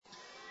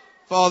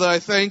Father, I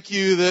thank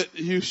you that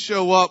you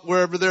show up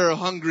wherever there are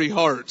hungry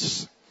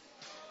hearts.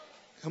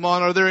 Come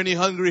on, are there any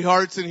hungry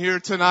hearts in here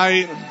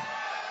tonight?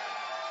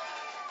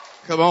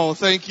 Come on,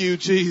 thank you,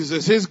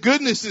 Jesus. His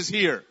goodness is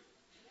here.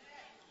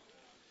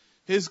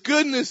 His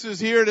goodness is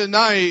here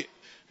tonight.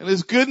 And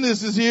His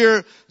goodness is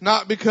here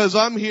not because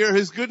I'm here.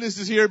 His goodness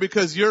is here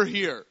because you're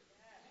here.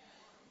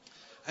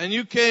 And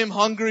you came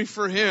hungry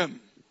for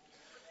Him.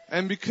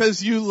 And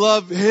because you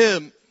love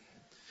Him.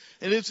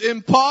 And it's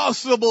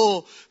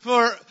impossible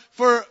for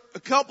a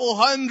couple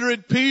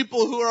hundred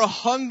people who are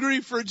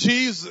hungry for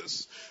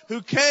Jesus,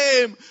 who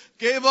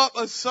gave up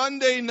a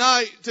Sunday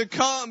night to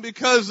come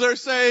because they're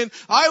saying,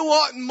 I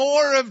want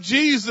more of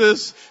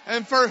Jesus,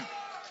 and for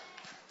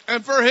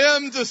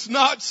Him to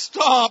not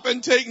stop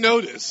and take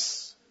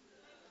notice.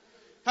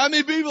 How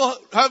many people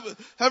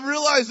have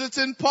realized it's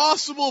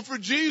impossible for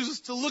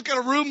Jesus to look at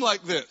a room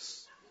like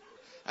this?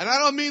 And I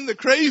don't mean the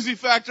crazy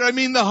factor, I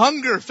mean the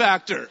hunger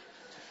factor.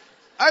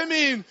 I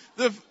mean,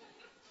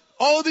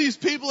 all these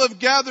people have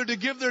gathered to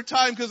give their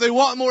time because they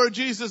want more of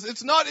Jesus.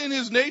 It's not in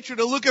His nature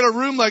to look at a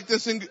room like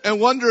this and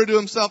wonder to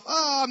Himself,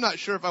 I'm not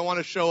sure if I want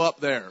to show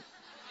up there.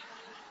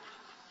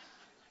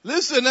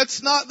 Listen,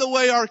 that's not the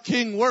way our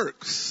King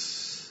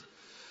works.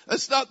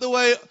 That's not the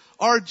way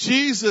our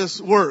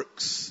Jesus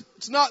works.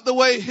 It's not the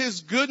way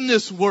His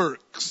goodness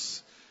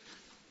works.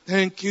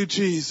 Thank you,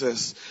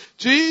 Jesus.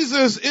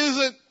 Jesus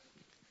isn't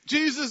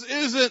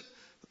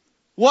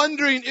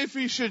wondering if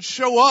He should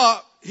show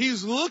up.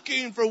 He's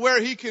looking for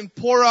where He can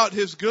pour out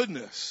His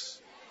goodness.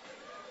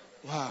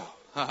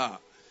 Wow.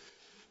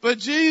 But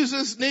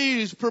Jesus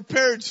needs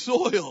prepared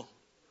soil.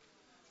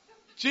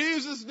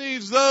 Jesus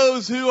needs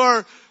those who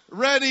are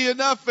ready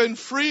enough and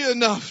free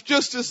enough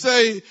just to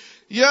say,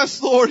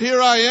 yes, Lord,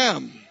 here I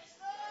am.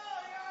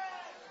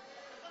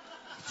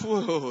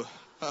 Whoa.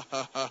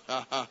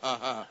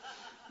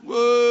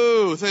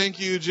 Whoa. Thank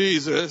you,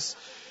 Jesus.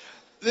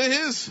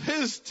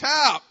 His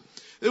tap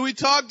that we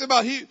talked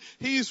about,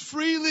 He's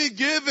freely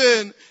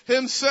given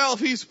Himself.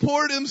 He's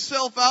poured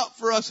Himself out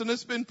for us, and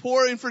it's been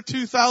pouring for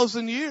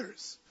 2,000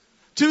 years.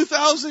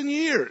 2,000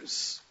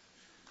 years.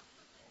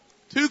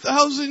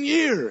 2,000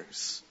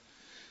 years.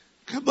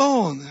 Come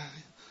on.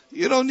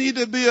 You don't need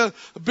to be a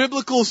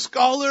biblical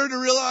scholar to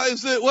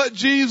realize that what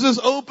Jesus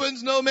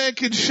opens, no man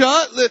can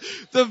shut.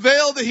 The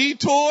veil that He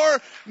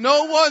tore,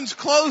 no one's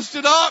closed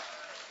it up.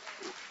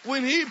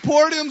 When He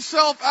poured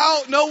Himself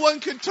out, no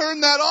one could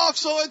turn that off.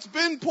 So it's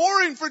been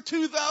pouring for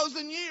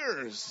 2,000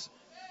 years.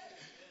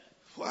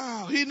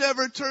 Wow, He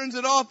never turns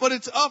it off, but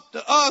it's up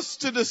to us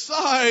to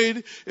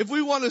decide if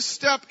we want to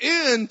step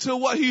into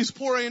what He's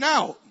pouring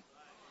out.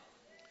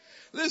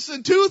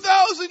 Listen,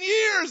 2,000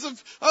 years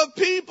of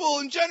people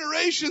and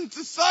generations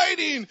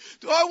deciding,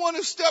 do I want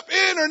to step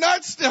in or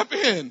not step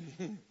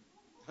in?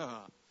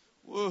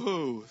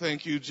 Whoa,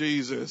 thank you,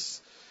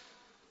 Jesus.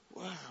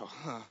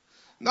 Wow.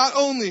 Not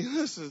only,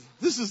 this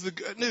is the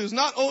good news,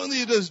 not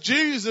only does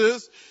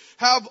Jesus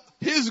have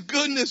His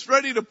goodness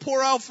ready to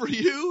pour out for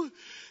you,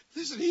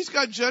 listen, He's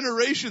got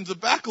generations of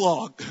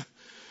backlog.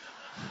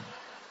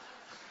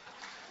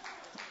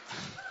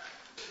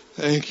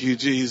 Thank you,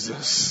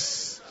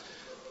 Jesus.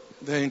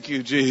 Thank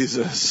you,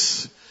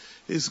 Jesus.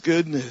 His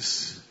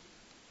goodness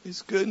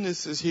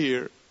is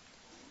here.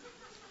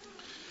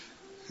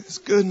 His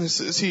goodness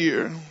is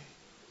here.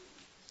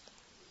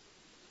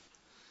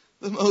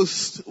 The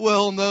most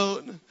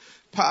well-known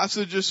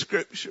passage of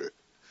Scripture,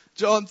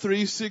 John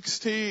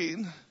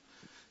 3:16,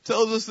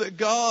 tells us that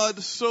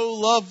God so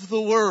loved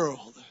the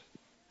world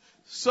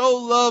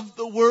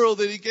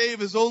that He gave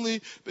His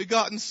only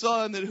begotten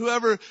Son, that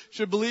whoever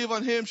should believe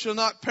on Him shall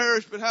not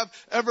perish but have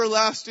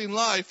everlasting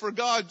life. For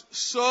God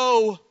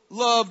so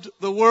loved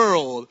the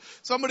world.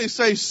 Somebody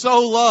say,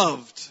 so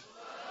loved.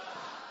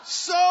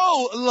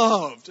 So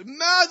loved,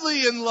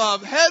 madly in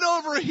love, head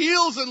over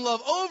heels in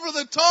love, over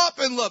the top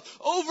in love,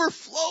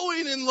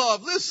 overflowing in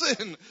love.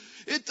 Listen,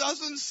 it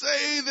doesn't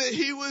say that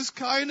He was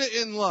kind of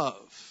in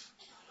love.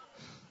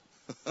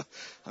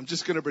 I'm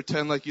just going to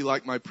pretend like you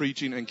like my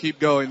preaching and keep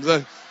going.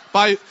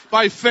 By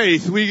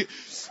faith,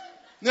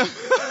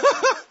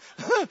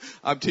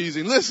 I'm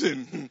teasing.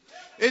 Listen,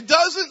 it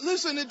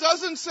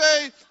doesn't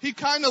say He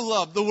kind of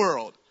loved the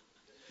world.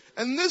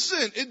 And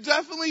listen, it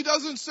definitely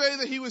doesn't say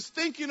that He was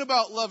thinking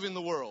about loving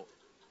the world.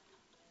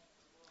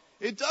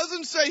 It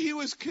doesn't say He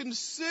was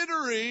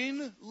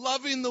considering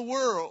loving the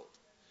world.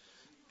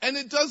 And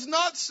it does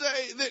not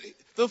say that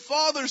the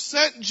Father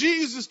sent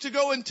Jesus to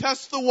go and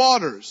test the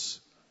waters.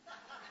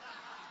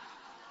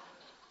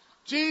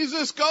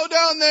 Jesus, go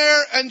down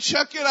there and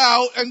check it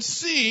out and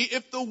see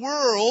if the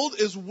world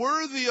is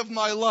worthy of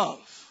my love.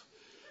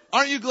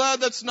 Aren't you glad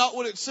that's not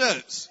what it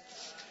says?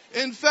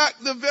 In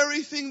fact, the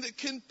very thing that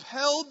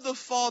compelled the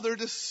Father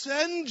to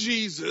send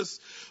Jesus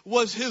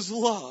was His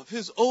love,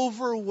 His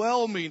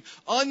overwhelming,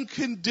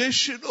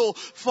 unconditional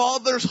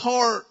Father's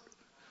heart,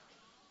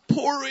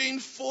 pouring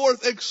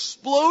forth,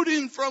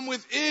 exploding from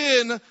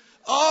within,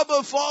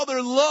 Abba,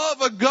 Father,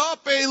 love,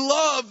 agape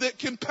love that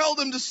compelled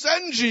Him to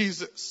send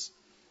Jesus.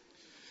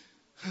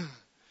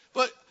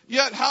 But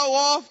Yet how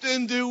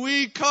often do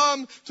we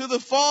come to the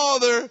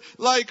Father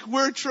like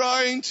we're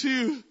trying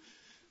to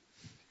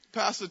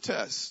pass a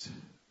test?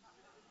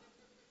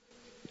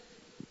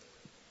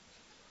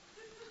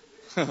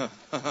 Like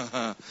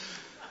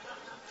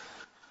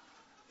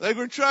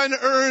we're trying to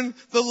earn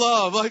the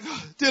love. Like,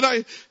 did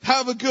I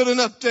have a good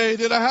enough day?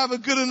 Did I have a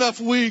good enough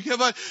week?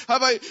 Have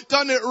I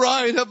done it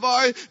right? Have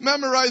I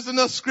memorized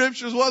enough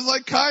scriptures? Was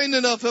I kind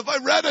enough? Have I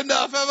read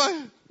enough?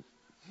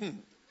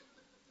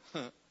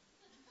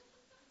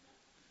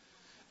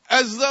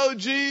 As though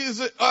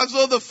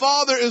the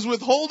Father is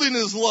withholding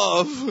His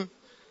love.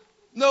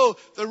 No,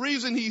 the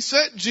reason He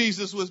sent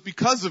Jesus was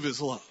because of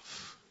His love.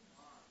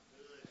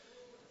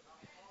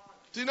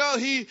 Do you know,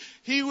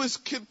 he was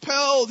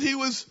compelled, he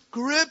was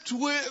gripped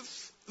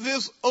with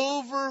this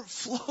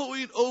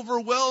overflowing,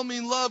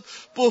 overwhelming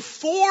love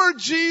before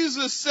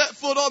Jesus set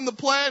foot on the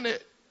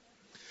planet.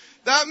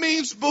 That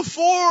means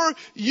before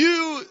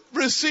you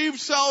received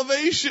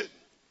salvation.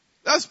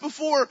 That's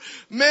before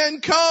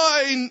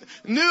mankind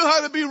knew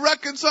how to be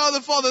reconciled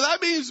to the Father.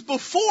 That means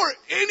before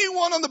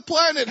anyone on the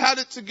planet had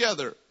it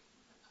together.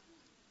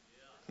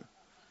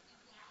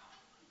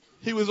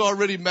 He was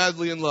already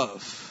madly in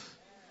love.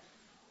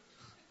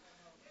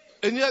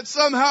 And yet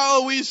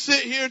somehow we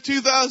sit here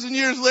 2,000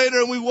 years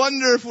later and we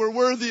wonder if we're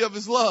worthy of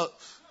His love.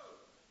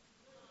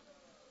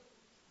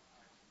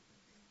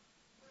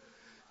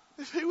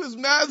 If He was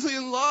madly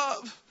in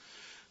love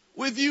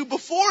with you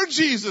before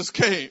Jesus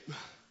came,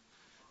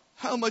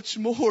 how much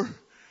more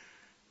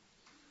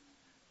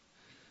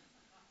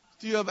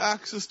do you have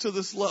access to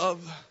this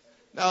love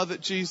now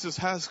that Jesus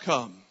has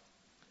come?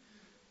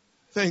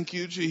 Thank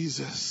you,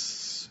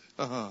 Jesus.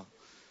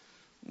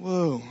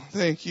 Whoa,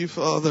 thank you,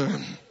 Father.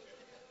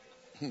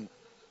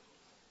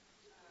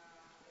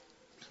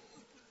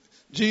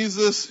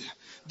 Jesus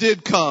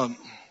did come.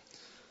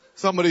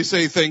 Somebody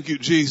say, thank you,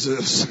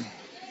 Jesus.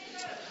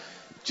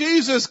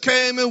 Jesus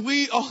came, and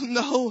we all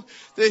know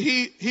that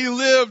He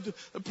lived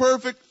a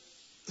perfect,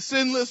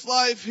 sinless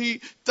life.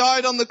 He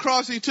died on the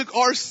cross. He took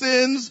our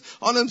sins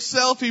on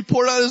Himself. He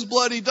poured out His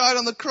blood. He died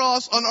on the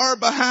cross on our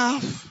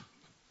behalf.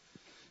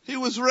 He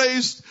was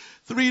raised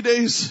 3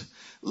 days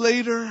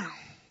later,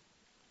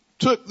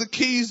 took the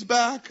keys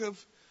back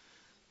of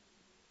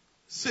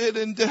sin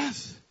and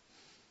death.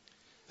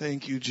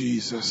 Thank you,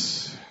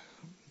 Jesus.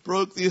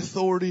 Broke the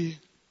authority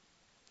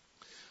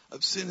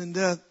of sin and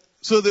death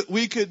so that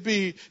we could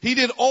be, He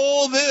did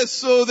all this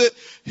so that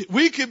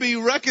we could be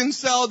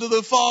reconciled to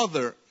the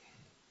Father.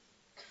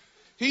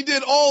 He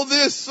did all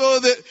this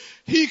so that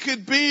He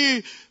could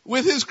be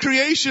with His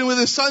creation, with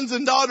His sons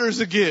and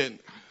daughters again.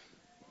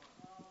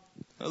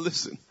 Now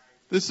listen,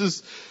 this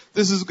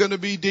is going to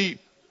be deep.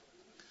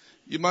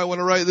 You might want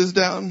to write this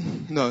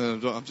down. No,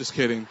 I'm just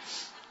kidding.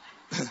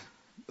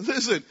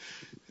 Listen.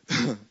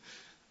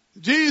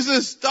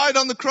 Jesus died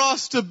on the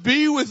cross to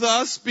be with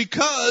us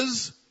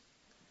because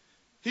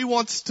He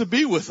wants to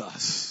be with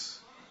us.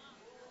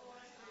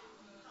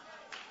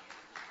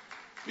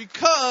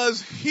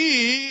 Because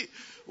He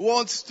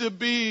wants to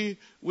be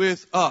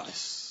with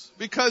us.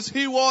 Because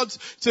He wants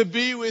to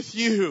be with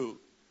you.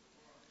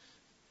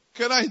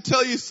 Can I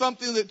tell you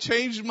something that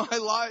changed my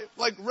life?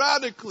 Like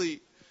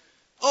radically,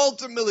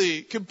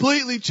 ultimately,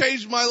 completely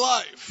changed my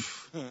life.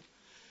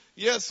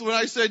 Yes, when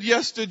I said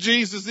yes to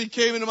Jesus, He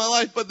came into my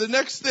life. But the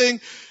next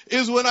thing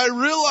is when I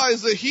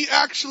realized that He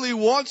actually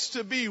wants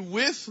to be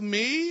with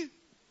me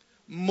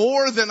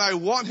more than I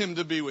want Him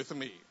to be with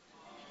me.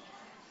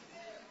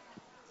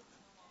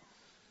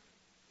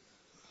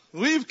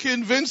 We've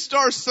convinced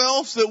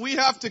ourselves that we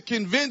have to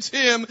convince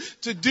Him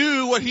to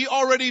do what He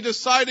already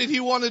decided He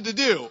wanted to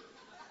do.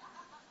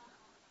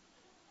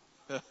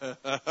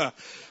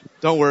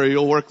 Don't worry,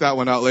 you'll work that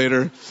one out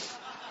later.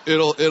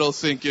 It'll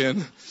sink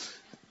in.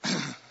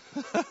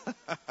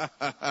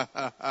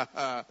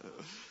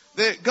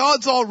 That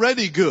God's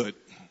already good.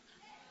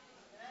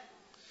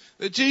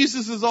 That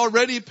Jesus has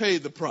already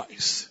paid the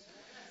price.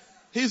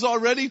 He's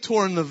already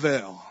torn the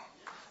veil.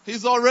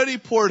 He's already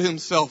poured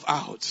Himself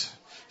out.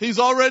 He's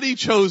already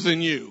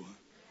chosen you.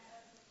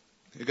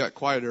 It got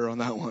quieter on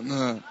that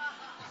one.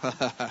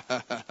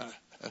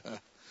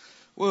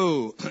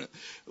 Whoa.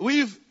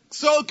 We've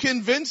so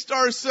convinced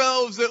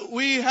ourselves that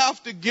we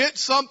have to get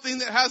something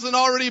that hasn't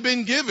already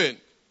been given.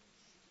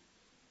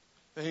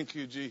 Thank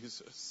you,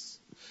 Jesus.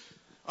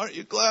 Aren't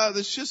you glad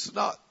that's just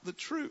not the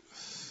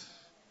truth?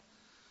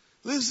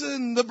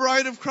 Listen, the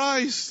bride of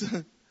Christ,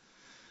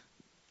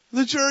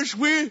 the church,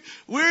 we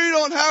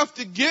don't have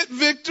to get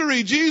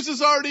victory.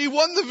 Jesus already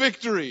won the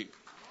victory.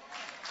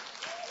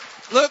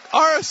 Look,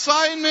 our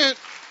assignment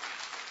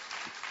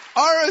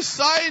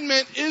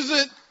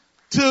isn't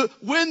to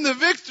win the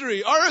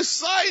victory. Our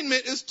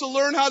assignment is to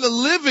learn how to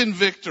live in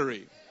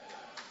victory.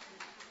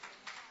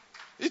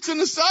 It's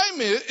an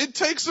assignment. It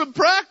takes some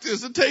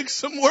practice. It takes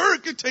some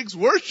work. It takes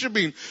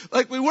worshiping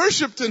like we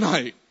worship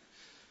tonight.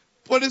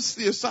 But it's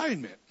the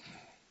assignment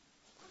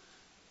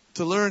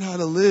to learn how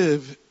to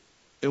live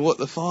in what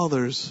the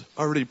Father's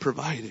already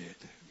provided.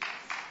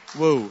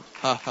 Whoa.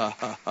 Ha ha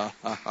ha ha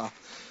ha ha.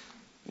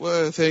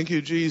 Well, thank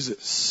you,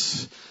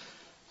 Jesus.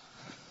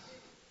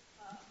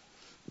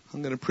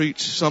 I'm going to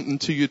preach something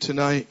to you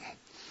tonight.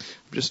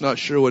 I'm just not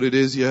sure what it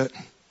is yet.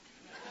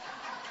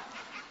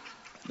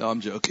 No, I'm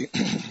joking.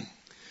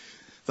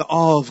 The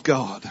awe of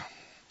God.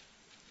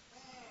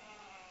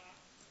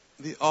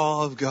 The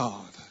awe of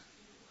God.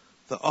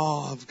 The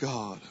awe of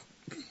God.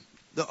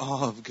 The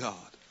awe of God.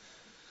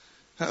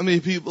 How many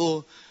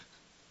people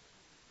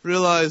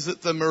realize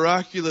that the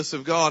miraculous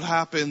of God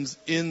happens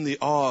in the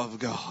awe of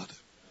God?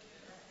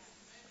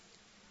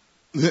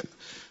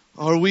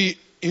 Are we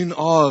in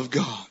awe of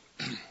God?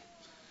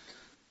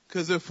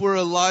 Because if we're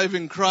alive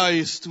in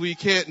Christ, we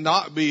can't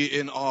not be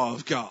in awe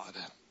of God.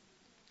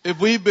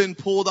 If we've been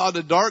pulled out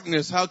of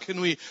darkness, how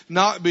can we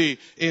not be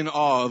in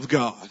awe of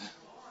God?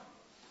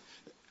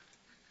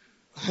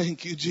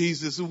 Thank you,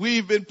 Jesus.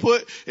 We've been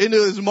put into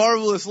His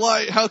marvelous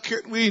light. How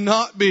can we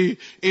not be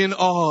in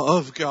awe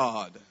of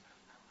God?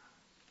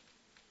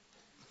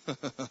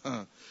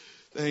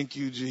 Thank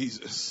you,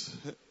 Jesus.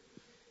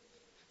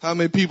 How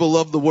many people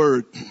love the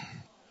Word?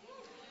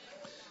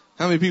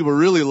 How many people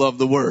really love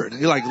the Word?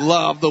 You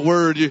love the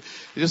Word. You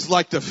just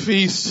like to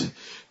feast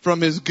from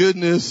His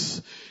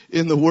goodness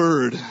in the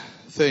Word.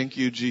 Thank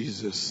you,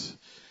 Jesus.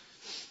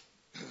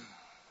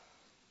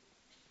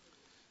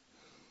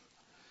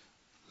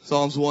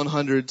 Psalms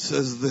 100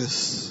 says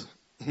this.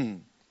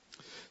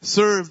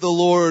 Serve the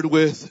Lord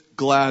with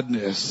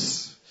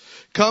gladness.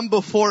 Come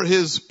before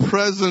His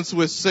presence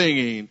with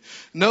singing.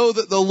 Know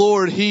that the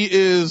Lord, He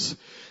is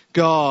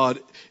God.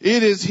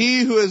 It is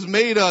He who has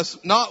made us,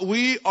 not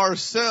we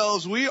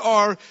ourselves. We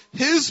are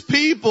His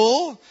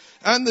people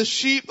and the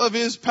sheep of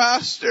His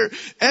pasture.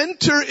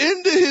 Enter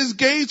into His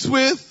gates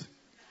with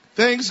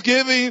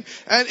thanksgiving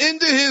and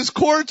into His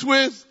courts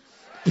with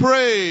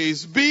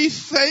praise. Be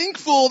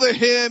thankful to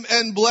Him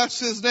and bless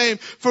His name,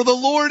 for the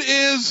Lord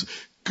is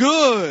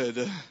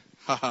good.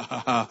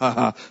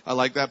 I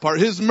like that part.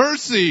 His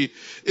mercy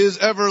is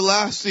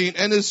everlasting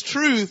and His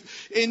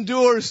truth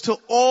endures to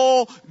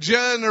all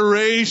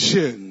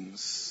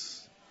generations.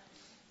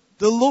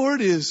 The Lord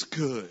is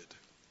good.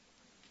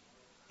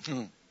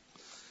 The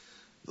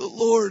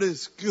Lord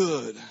is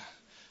good.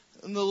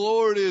 And the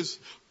Lord has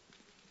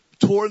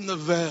torn the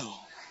veil.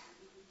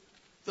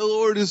 The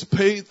Lord has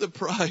paid the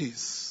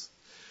price.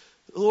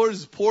 The Lord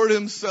has poured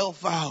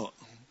Himself out.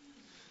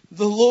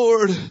 The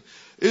Lord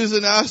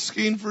isn't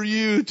asking for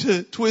you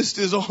to twist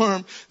His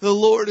arm. The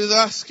Lord is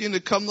asking to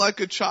come like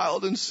a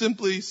child and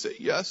simply say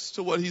yes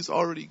to what He's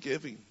already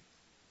giving.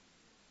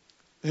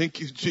 Thank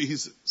you,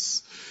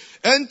 Jesus.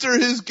 Enter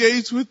His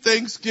gates with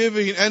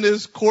thanksgiving and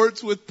His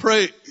courts with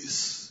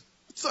praise.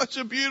 Such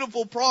a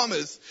beautiful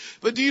promise.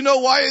 But do you know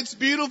why it's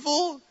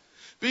beautiful?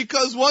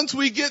 Because once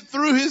we get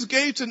through His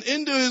gates and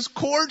into His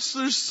courts,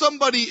 there's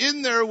somebody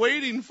in there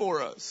waiting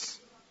for us.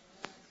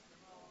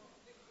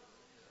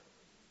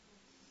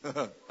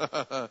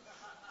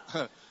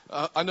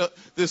 I know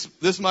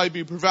this might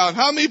be profound.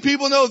 How many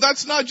people know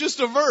that's not just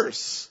a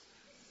verse?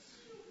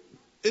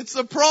 It's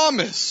a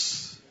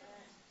promise.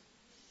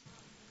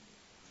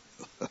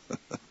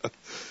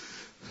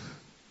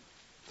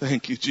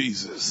 Thank you,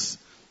 Jesus.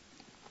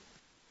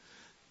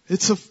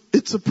 It's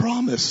a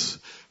promise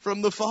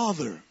from the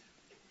Father.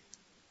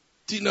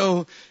 Do you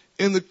know,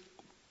 in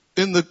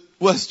the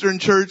Western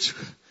church,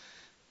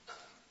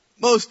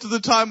 most of the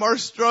time our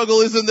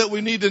struggle isn't that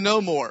we need to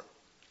know more.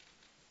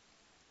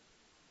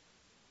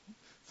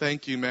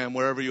 Thank you, ma'am,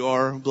 wherever you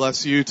are.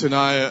 Bless you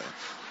tonight.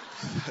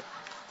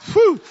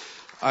 Whew.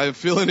 I'm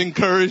feeling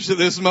encouraged at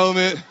this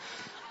moment.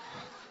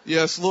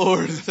 Yes,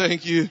 Lord.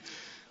 Thank you.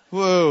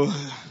 Whoa.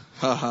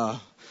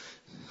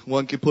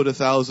 One could put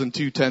 1,000,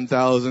 2,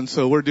 10,000.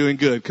 So we're doing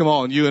good. Come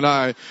on, you and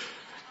I.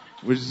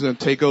 We're just going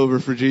to take over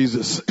for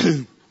Jesus.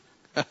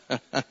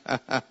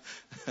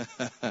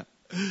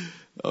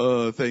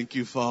 Oh, thank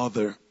you,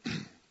 Father.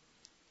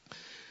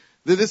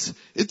 That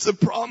it's a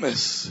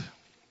promise.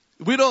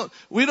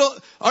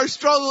 Our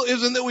struggle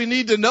isn't that we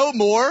need to know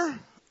more.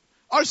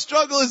 Our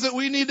struggle is that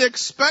we need to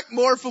expect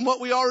more from what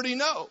we already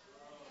know.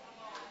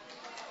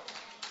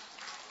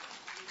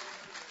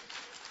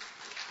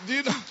 Do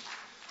you know?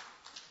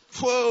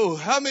 Whoa,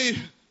 how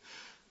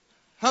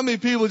many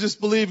people just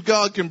believe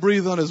God can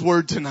breathe on His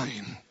Word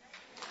tonight?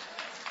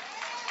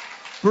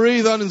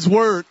 Breathe on His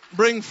Word.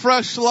 Bring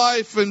fresh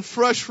life and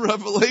fresh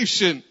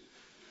revelation.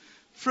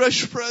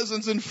 Fresh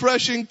presence and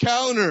fresh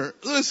encounter.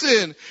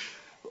 Listen,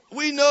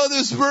 we know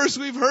this verse.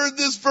 We've heard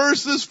this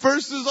verse. This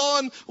verse is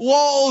on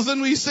walls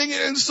and we sing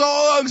it in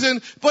songs.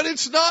 But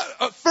it's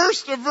not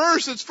first a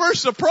verse. It's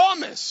first a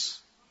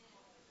promise.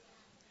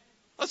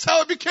 That's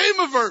how it became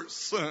a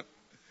verse.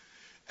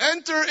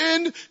 Enter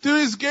into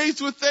His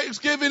gates with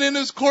thanksgiving and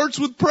His courts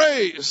with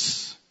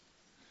praise.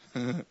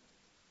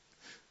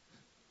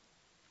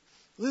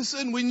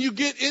 Listen, when you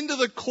get into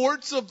the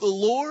courts of the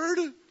Lord,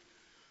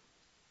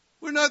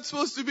 we're not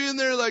supposed to be in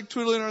there like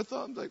twiddling our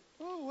thumbs like,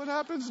 oh, what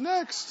happens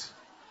next?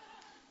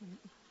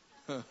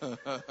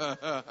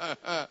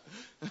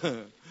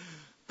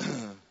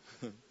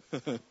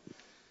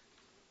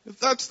 If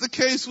that's the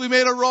case, we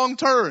made a wrong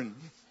turn.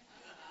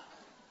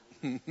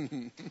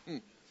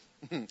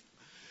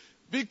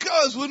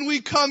 Because when we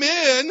come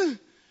in,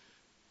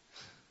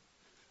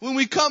 When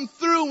we come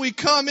through and we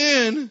come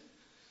in,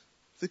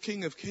 the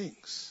King of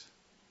Kings,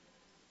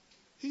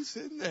 He's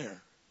in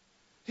there.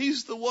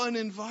 He's the one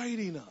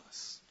inviting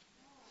us.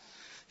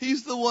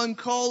 He's the one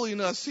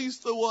calling us. He's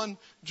the one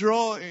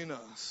drawing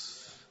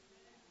us.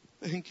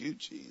 Thank you,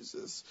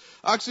 Jesus.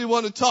 I actually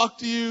want to talk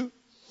to you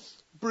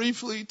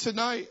briefly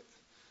tonight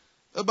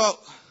about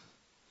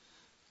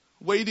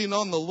waiting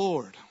on the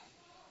Lord.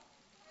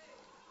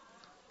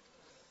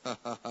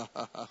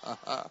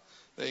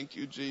 Thank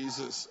you,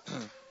 Jesus.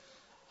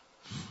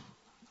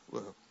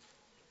 Well,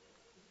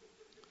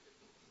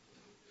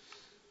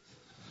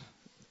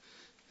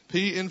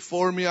 Pete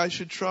informed me I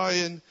should try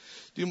and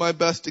do my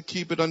best to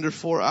keep it under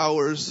 4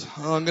 hours.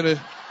 I'm gonna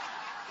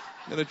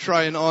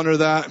try and honor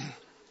that.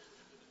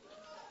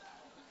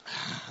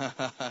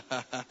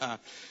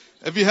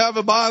 If you have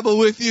a Bible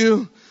with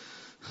you,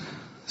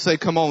 say,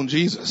 "Come on,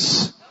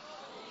 Jesus."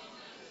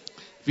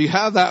 If you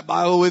have that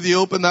Bible with you,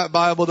 open that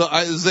Bible to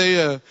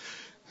Isaiah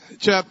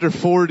chapter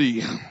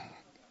 40.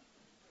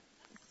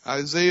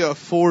 Isaiah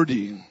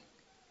 40.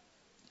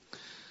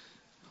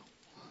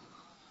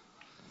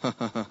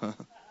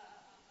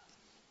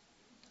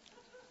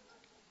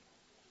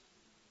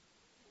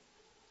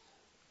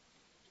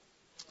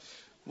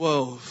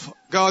 Whoa,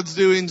 God's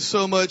doing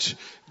so much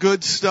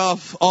good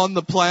stuff on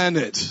the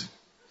planet.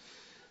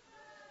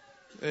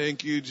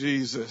 Thank you,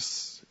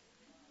 Jesus.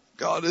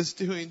 God is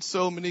doing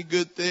so many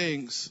good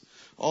things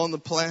on the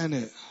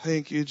planet.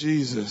 Thank you,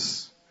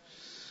 Jesus.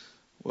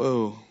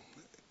 Whoa.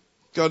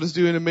 God is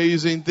doing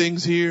amazing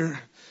things here.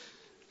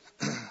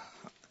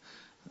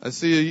 I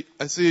see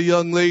a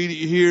young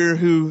lady here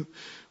who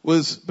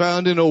was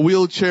bound in a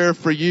wheelchair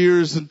for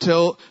years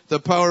until the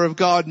power of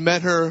God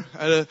met her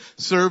at a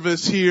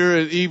service here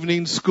at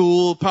evening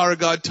school. Power of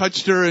God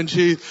touched her and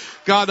she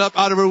got up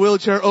out of her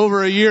wheelchair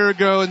over a year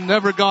ago and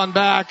never gone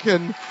back.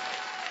 And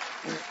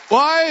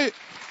why?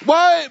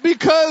 Why?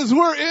 Because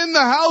we're in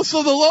the house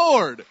of the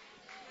Lord.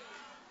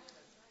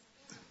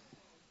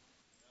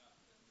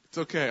 It's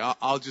okay.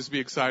 I'll just be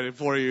excited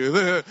for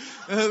you.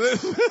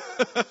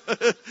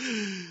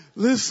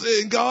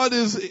 Listen, God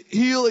is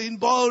healing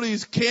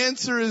bodies.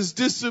 Cancer is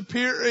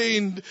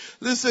disappearing.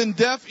 Listen,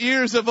 deaf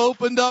ears have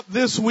opened up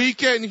this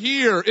weekend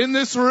here in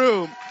this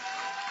room.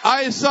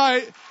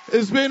 Eyesight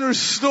has been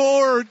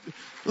restored.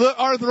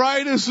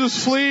 Arthritis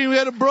is fleeing. We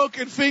had a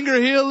broken finger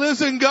healed.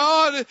 Listen,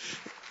 God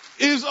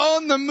is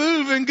on the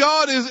move and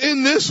God is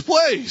in this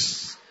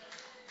place.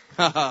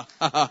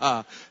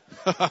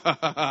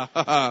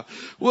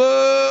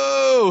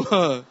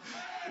 Whoa.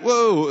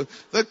 Whoa.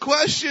 The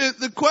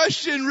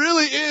question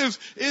really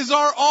is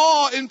our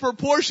awe in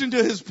proportion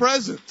to His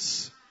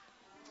presence?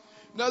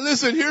 Now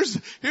listen,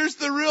 here's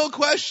the real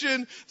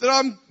question that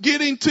I'm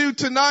getting to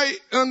tonight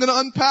and I'm going to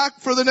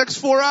unpack for the next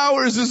 4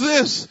 hours is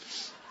this.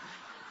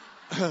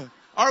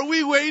 Are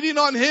we waiting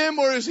on Him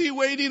or is He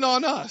waiting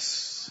on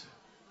us?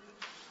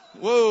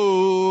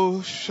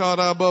 Whoa.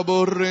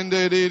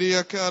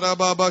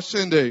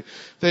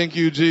 Thank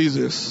you,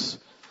 Jesus.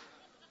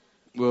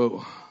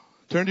 Whoa.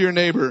 Turn to your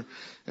neighbor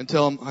and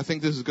tell him, I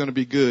think this is going to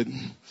be good.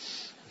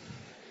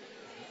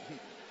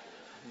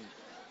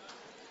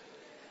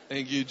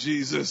 Thank you,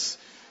 Jesus.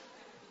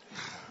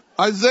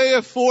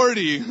 Isaiah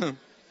 40.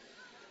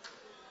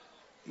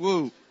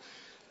 Whoa.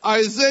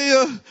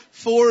 Isaiah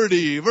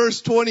 40,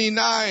 verse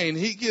 29,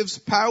 He gives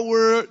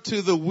power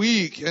to the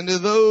weak, and to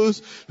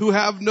those who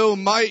have no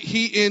might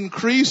He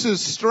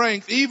increases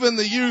strength. Even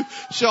the youth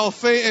shall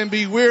faint and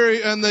be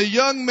weary, and the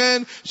young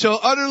men shall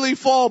utterly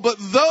fall. But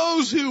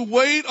those who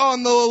wait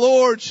on the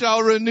Lord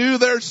shall renew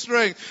their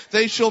strength.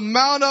 They shall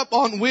mount up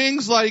on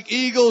wings like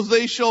eagles.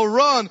 They shall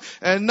run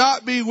and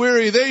not be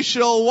weary. They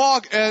shall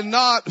walk and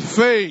not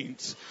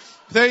faint.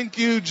 Thank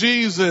you,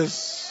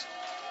 Jesus.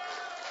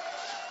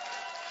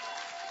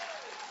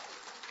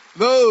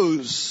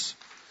 Those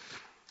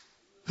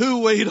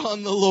who wait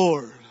on the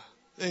Lord.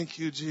 Thank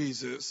you,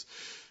 Jesus.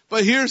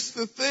 But here's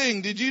the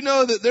thing. Did you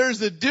know that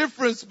there's a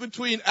difference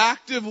between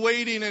active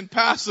waiting and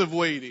passive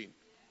waiting?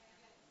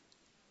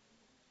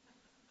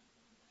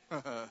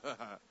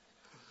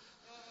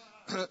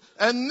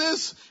 And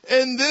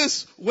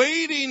this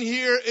waiting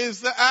here is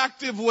the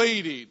active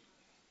waiting.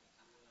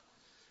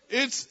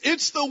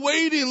 It's the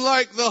waiting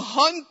like the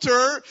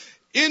hunter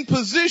in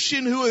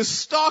position who has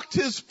stalked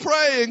his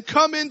prey and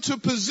come into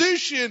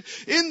position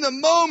in the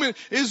moment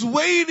is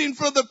waiting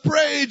for the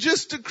prey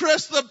just to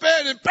crest the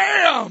bed and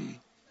bam!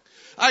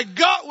 I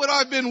got what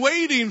I've been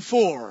waiting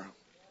for.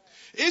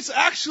 It's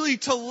actually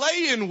to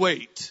lay in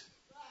wait.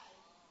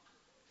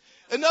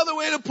 Another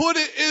way to put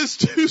it is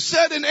to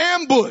set an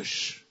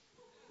ambush.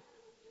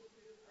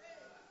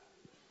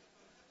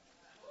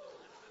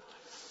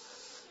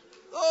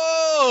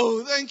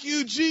 Oh, thank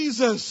you,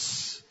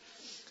 Jesus.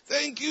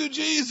 Thank you,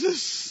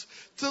 Jesus.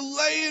 To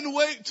lay in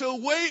wait, to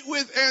wait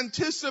with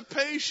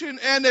anticipation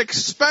and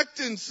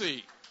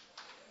expectancy.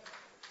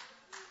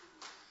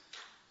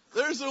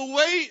 There's a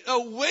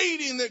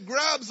waiting that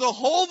grabs a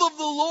hold of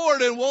the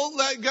Lord and won't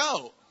let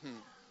go.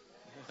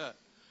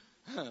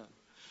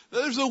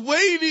 There's a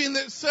waiting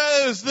that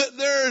says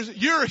that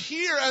you're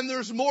here and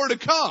there's more to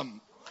come.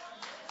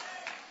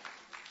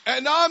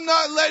 And I'm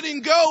not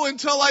letting go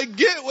until I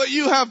get what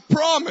you have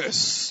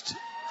promised.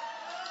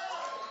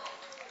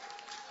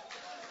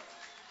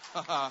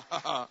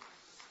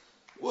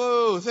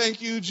 Whoa,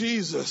 thank you,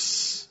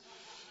 Jesus.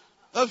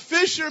 A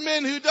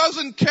fisherman who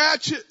doesn't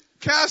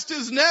cast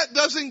his net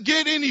doesn't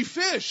get any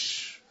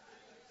fish.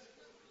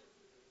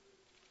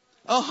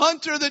 A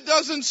hunter that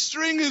doesn't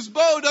string his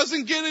bow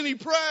doesn't get any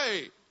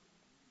prey.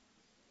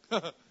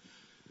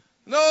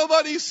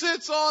 Nobody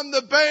sits on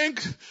the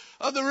bank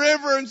of the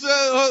river and says,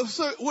 oh,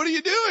 so what are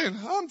you doing?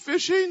 I'm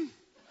fishing.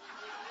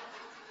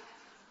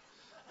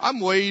 I'm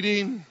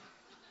waiting.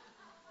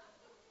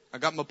 I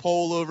got my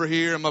pole over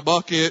here and my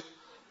bucket.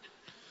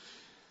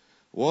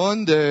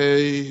 One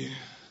day,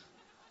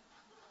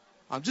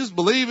 I'm just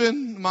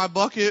believing my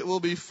bucket will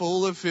be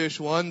full of fish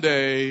one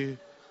day.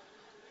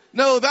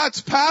 No, that's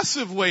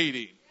passive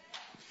waiting.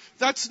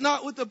 That's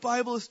not what the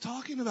Bible is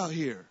talking about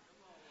here.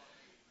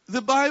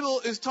 The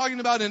Bible is talking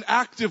about an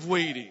active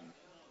waiting.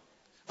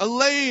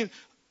 Laying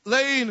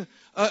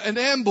an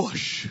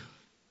ambush.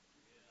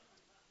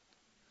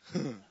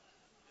 The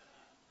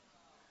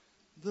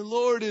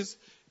Lord is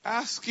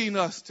asking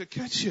us to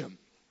catch Him.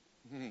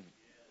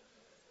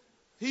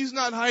 He's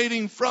not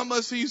hiding from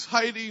us, He's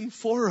hiding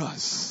for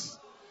us.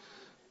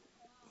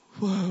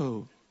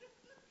 Whoa.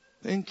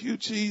 Thank you,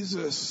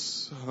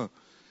 Jesus.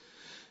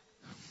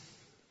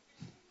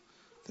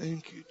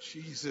 Thank you,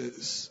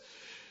 Jesus.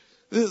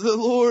 The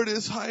Lord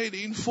is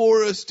hiding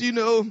for us. Do you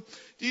know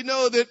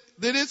that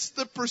it's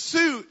the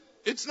pursuit?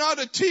 It's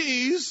not a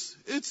tease.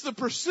 It's the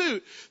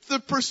pursuit. The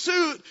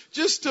pursuit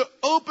just to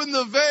open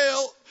the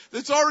veil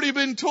that's already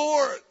been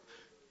torn.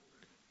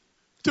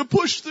 To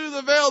push through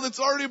the veil that's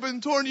already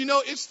been torn. You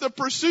know, it's the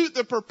pursuit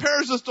that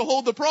prepares us to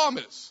hold the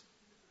promise.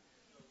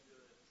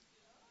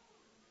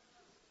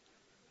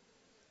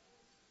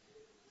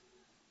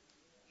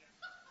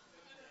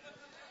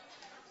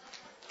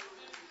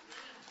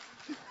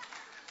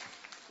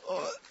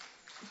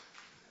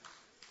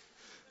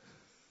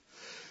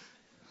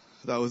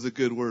 That was a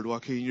good word,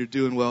 Joaquin. You're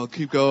doing well.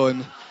 Keep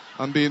going.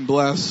 I'm being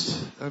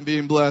blessed.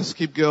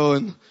 Keep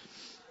going.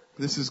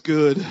 This is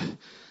good.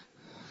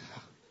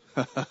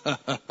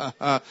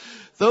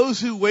 Those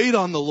who wait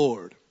on the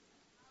Lord.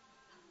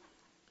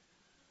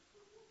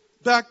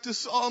 Back to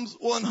Psalms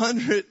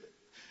 100.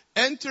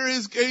 Enter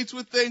His gates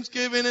with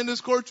thanksgiving and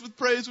His courts with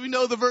praise. We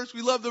know the verse.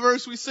 We love the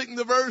verse. We sing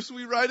the verse.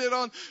 We write it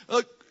on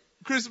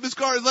Christmas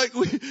cards. Like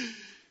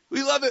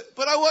we love it.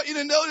 But I want you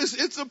to notice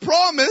it's a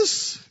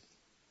promise,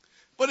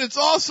 but it's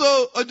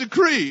also a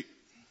decree.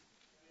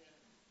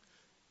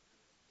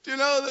 Do you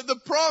know that the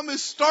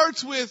promise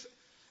starts with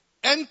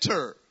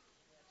enter?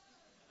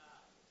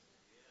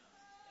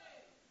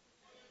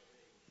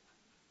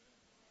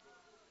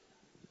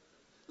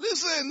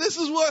 Listen, this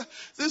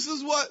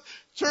is what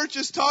church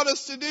has taught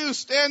us to do.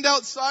 Stand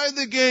outside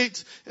the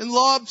gates and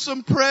lob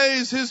some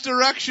praise His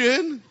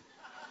direction.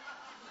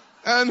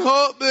 And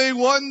hope that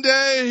one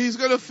day He's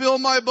going to fill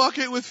my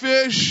bucket with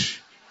fish.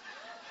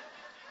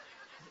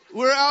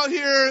 We're out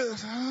here,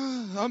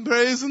 I'm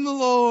praising the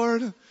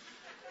Lord.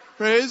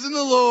 Praising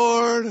the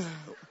Lord.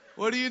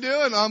 What are you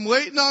doing? I'm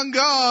waiting on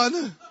God.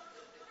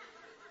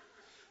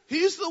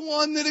 He's the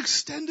one that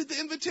extended the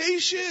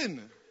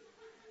invitation.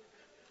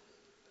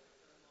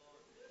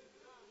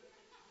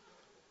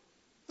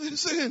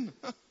 Listen.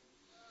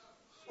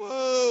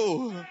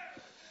 Whoa.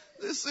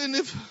 Listen,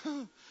 if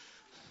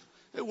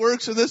it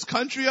works in this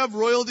country, I have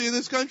royalty in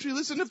this country.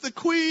 Listen, if the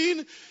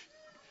Queen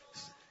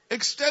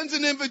extends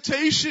an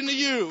invitation to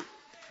you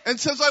and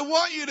says, I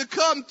want you to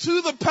come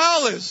to the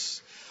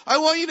palace. I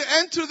want you to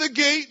enter the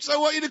gates. I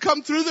want you to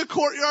come through the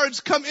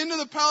courtyards, come into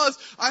the palace.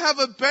 I have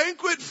a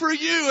banquet for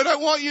you, and I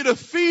want you to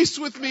feast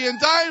with me and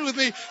dine with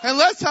me, and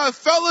let's have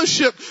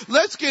fellowship.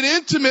 Let's get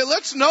intimate.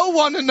 Let's know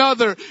one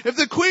another. If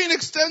the Queen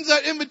extends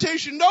that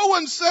invitation, no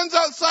one sends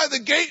outside the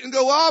gate and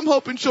go, well, I'm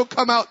hoping she'll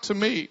come out to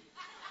me.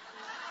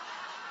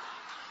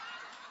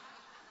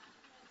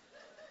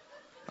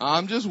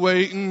 I'm just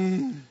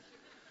waiting.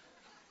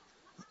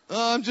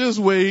 I'm just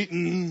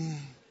waiting.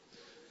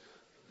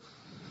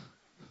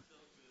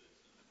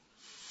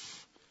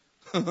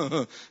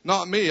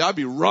 Not me, I'd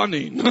be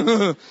running.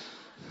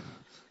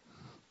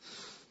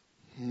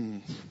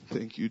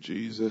 Thank you,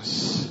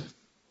 Jesus.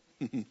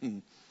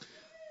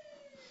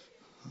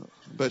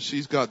 Bet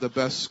she's got the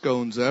best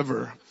scones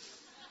ever.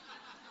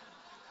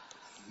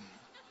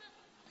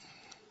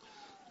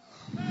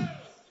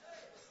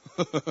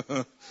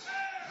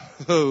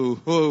 Whoa, whoa,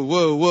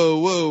 whoa, whoa,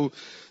 whoa.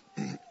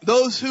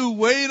 Those who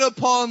wait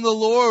upon the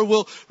Lord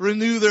will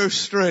renew their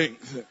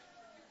strength.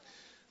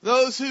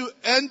 Those who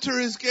enter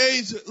His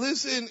gates,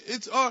 listen,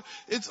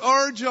 it's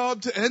our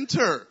job to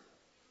enter.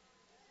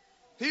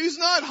 He's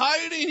not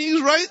hiding.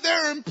 He's right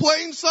there in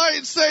plain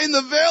sight saying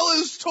the veil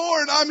is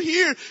torn. I'm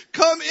here.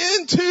 Come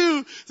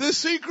into the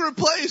secret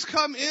place.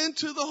 Come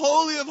into the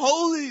Holy of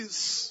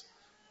Holies.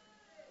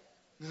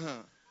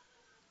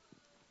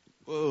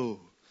 Whoa.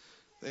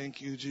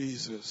 Thank you,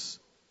 Jesus.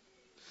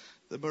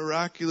 The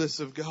miraculous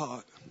of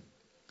God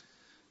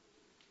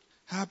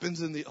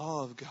happens in the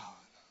awe of God.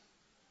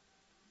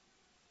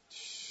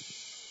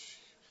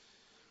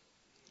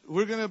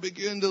 We're going to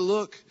begin to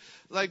look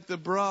like the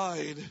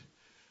bride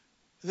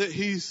that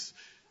He's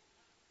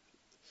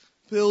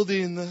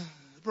building, the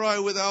bride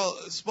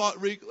without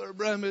spot, wrinkle, or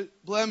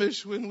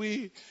blemish, when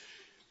we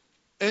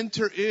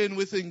enter in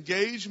with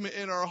engagement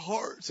in our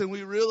hearts and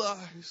we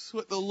realize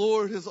what the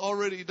Lord has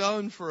already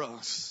done for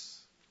us.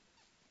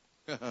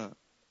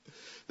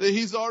 That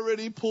He's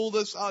already pulled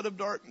us out of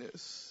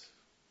darkness.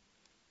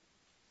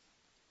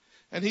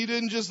 And He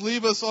didn't just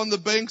leave us on the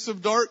banks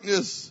of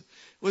darkness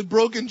with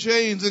broken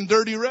chains and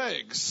dirty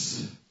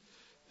rags.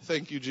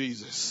 Thank you,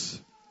 Jesus.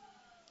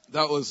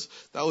 That was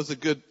a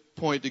good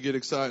point to get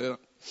excited.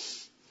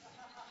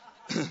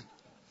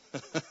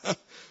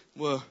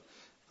 Well,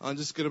 I'm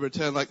just going to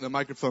pretend like the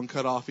microphone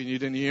cut off and you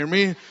didn't hear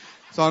me.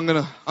 So I'm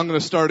going to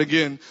start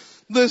again.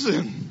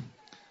 Listen,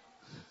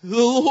 the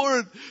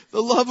Lord,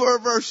 the lover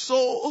of our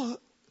soul,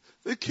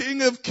 the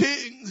King of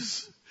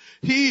Kings,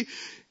 He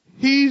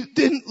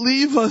didn't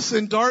leave us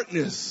in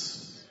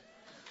darkness,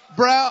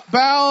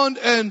 bound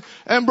and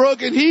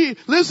broken. He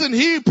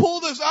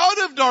pulled us out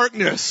of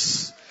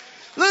darkness.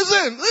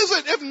 Listen,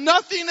 if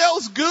nothing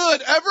else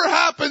good ever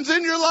happens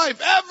in your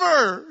life,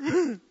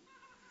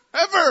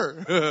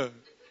 ever,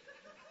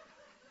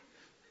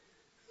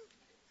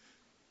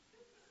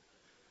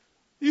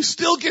 you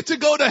still get to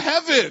go to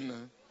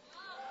heaven.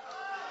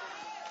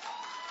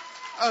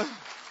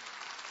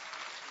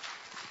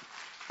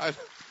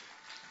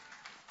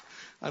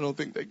 I don't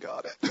think they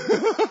got it.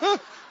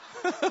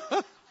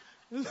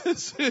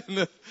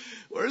 Listen,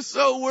 we're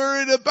so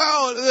worried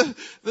about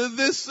the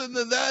this and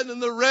the that and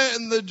the rent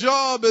and the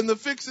job and the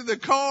fixing the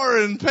car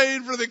and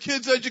paying for the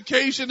kids'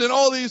 education and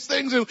all these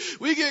things, and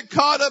we get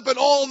caught up in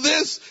all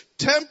this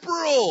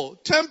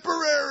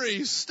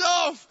temporary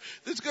stuff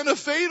that's going to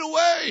fade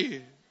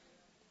away.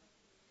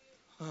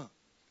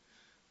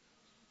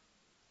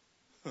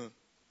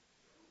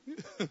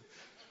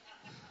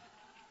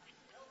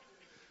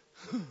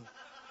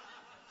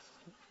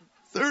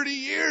 30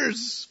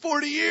 years,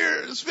 40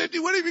 years, 50,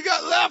 what have you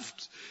got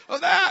left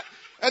of that?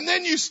 And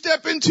then you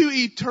step into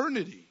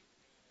eternity.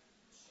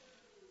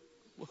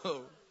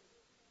 Whoa.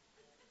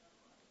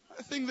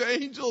 I think the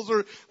angels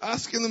are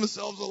asking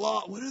themselves a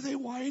lot, what are they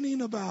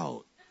whining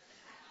about?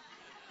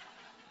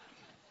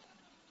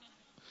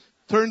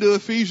 Turn to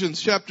Ephesians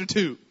chapter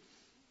 2.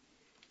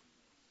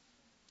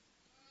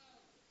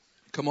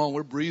 Come on,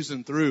 we're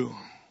breezing through.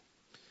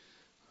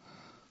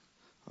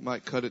 I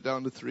might cut it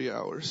down to 3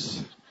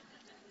 hours.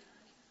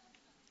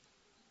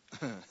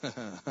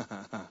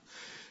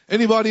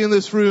 Anybody in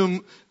this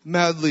room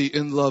madly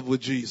in love with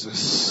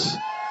Jesus?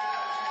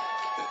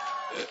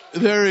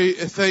 Very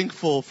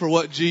thankful for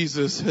what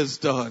Jesus has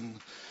done.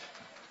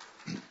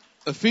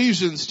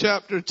 Ephesians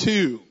chapter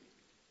 2.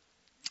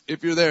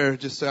 If you're there,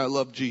 just say, I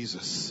love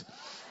Jesus.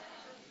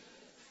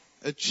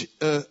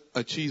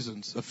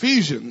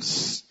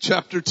 Ephesians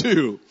chapter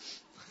 2.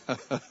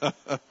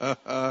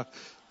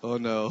 Oh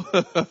no.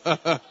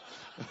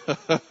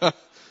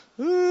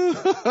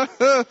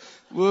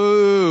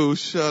 Whoa,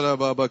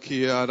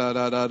 sharababakia da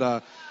da da da.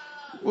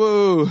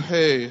 Whoa,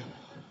 hey.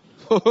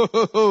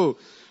 Oh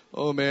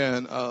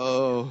man.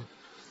 Oh.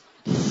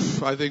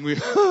 I think we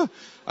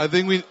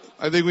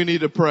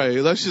need to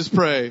pray. Let's just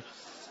pray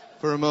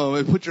for a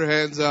moment. Put your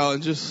hands out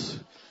and just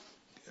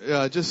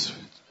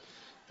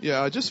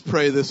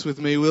pray this with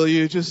me, will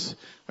you?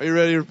 Are you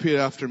ready to repeat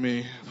after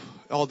me?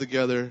 All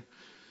together.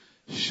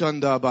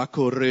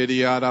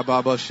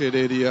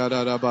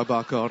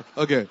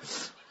 Okay.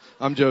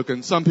 I'm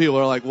joking. Some people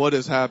are like, what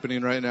is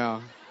happening right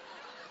now?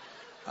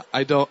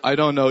 I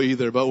don't know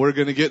either, but we're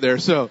going to get there.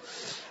 So,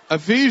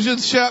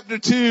 Ephesians chapter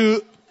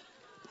 2,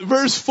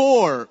 verse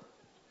 4.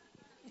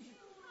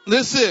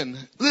 Listen.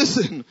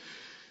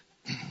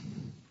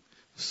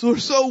 So we're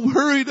so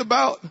worried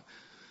about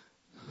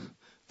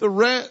the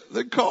rent,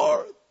 the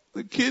car,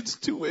 the kids'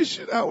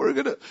 tuition, how we're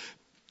going to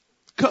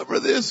cover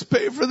this,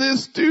 pay for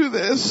this, do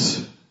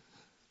this.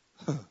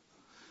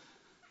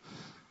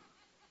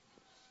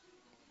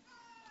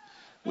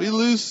 We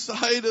lose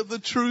sight of the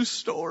true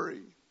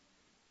story,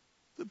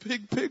 the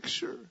big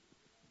picture.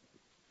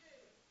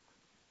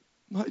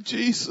 My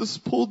Jesus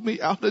pulled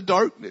me out of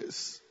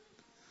darkness.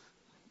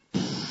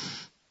 I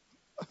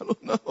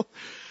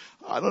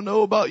don't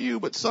know about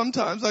you, but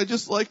sometimes I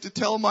just like to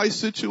tell my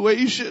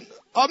situation,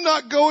 I'm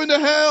not going to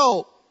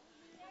hell.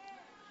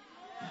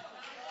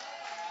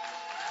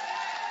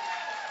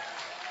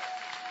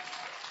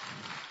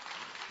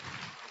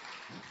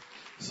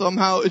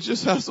 Somehow it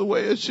just has a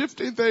way of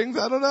shifting things.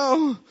 I don't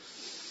know.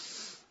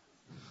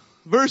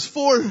 Verse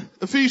 4,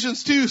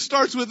 Ephesians 2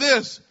 starts with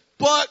this.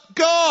 But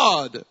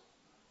God.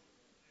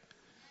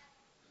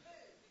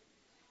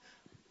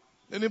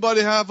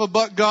 Anybody have a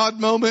but God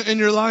moment in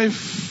your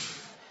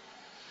life?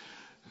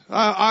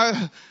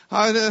 My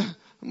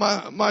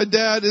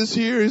dad is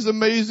here. He's an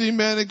amazing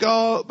man of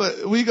God,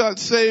 but we got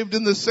saved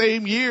in the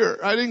same year.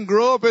 I didn't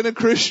grow up in a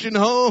Christian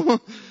home.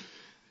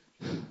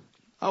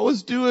 I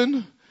was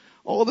doing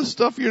all the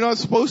stuff you're not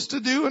supposed to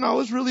do, and I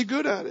was really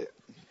good at it.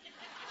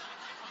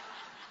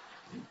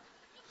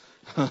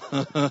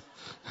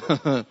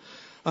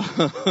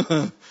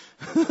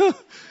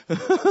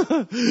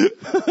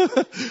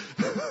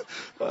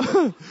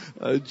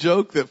 A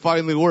joke that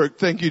finally worked.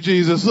 Thank you,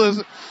 Jesus.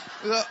 Listen,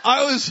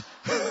 I was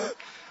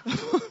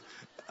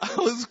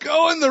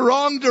going the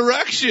wrong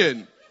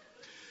direction.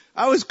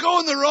 I was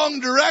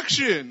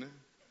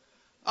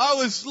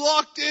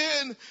locked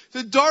in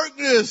to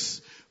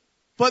darkness,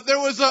 but there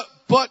was a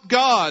but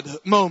God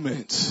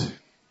moment.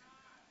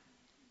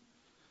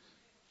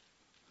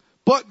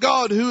 But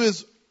God, who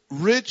is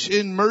rich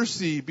in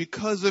mercy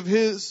because of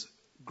his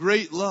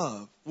great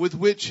love with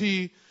which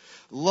he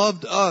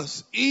loved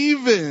us,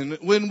 even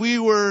when we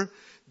were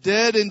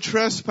dead in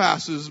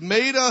trespasses,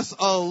 made us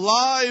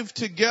alive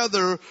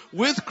together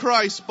with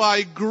Christ.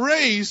 By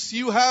grace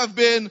you have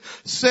been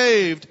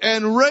saved,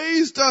 and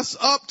raised us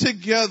up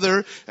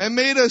together and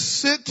made us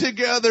sit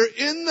together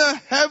in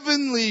the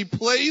heavenly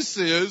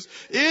places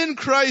in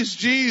Christ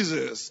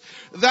Jesus,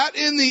 that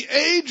in the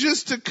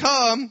ages to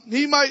come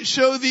he might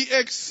show the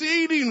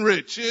exceeding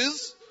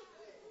riches.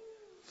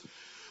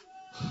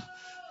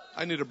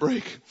 I need a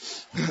break.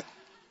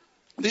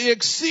 The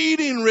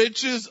exceeding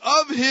riches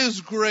of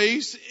his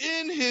grace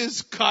in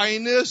his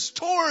kindness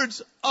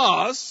towards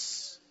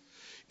us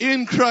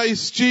in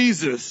Christ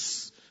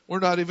Jesus. We're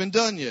not even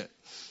done yet.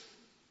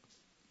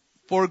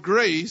 For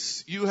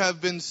grace you have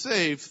been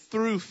saved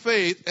through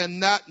faith,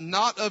 and that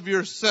not of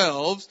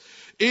yourselves.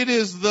 It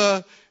is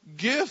the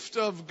gift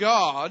of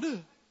God,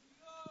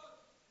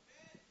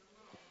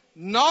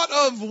 not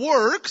of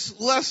works,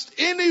 lest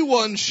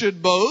anyone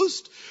should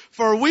boast.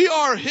 For we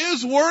are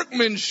his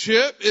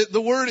workmanship, the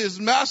word is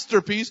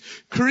masterpiece,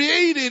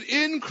 created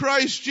in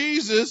Christ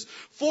Jesus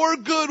for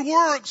good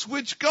works,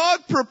 which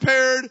God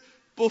prepared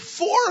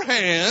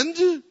beforehand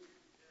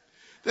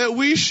that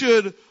we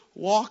should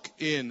walk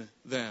in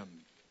them.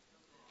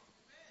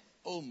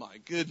 Oh my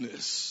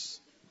goodness.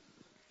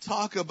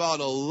 Talk about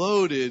a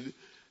loaded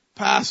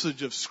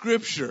passage of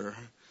Scripture.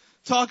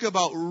 Talk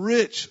about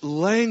rich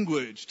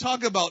language.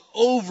 Talk about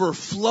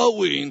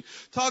overflowing.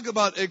 Talk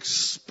about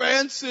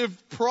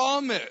expansive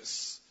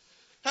promise.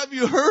 Have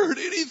you heard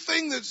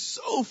anything that's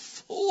so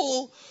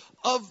full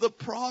of the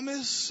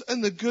promise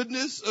and the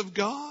goodness of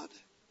God?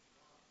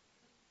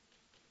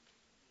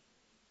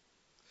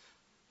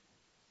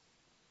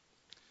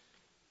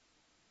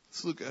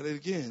 Let's look at it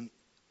again.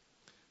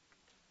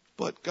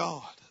 But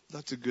God,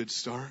 that's a good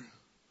start.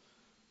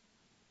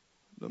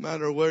 No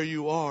matter where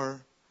you are,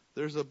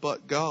 there's a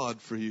but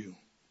God for you.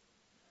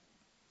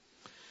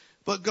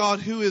 But God,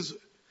 who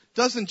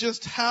doesn't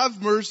just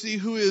have mercy,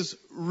 who is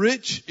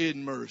rich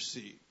in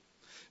mercy.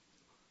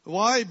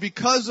 Why?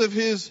 Because of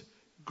his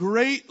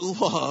great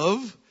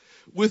love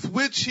with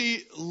which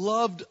he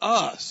loved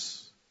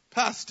us.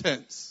 Past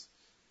tense.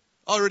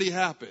 Already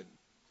happened.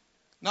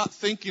 Not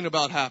thinking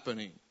about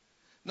happening.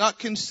 Not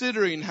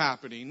considering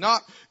happening.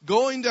 Not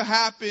going to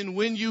happen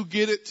when you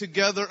get it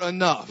together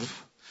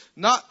enough.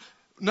 Not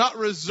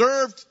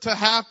reserved to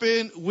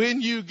happen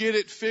when you get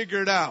it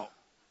figured out.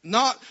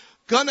 Not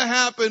gonna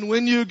happen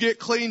when you get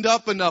cleaned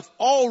up enough.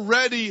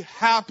 Already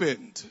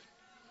happened.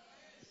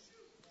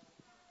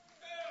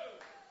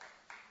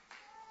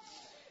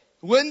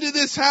 When did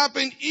this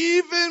happen?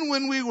 Even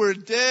when we were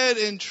dead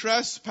in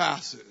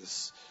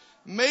trespasses.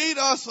 Made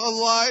us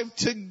alive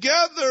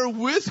together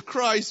with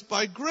Christ.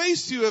 By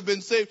grace you have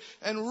been saved,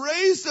 and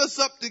raised us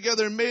up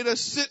together and made us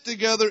sit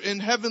together in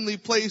heavenly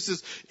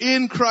places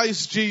in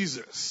Christ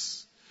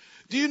Jesus.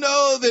 Do you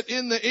know that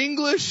in the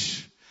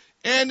English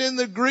and in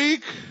the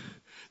Greek,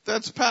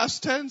 that's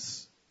past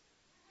tense?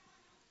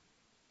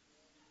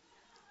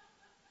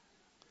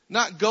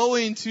 Not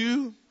going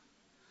to,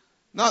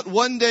 not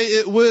one day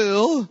it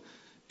will,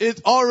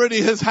 it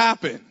already has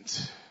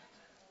happened.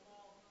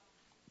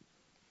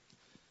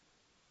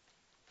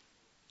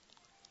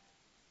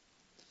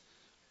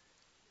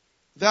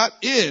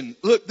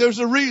 Look, there's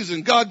a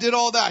reason God did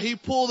all that. He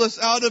pulled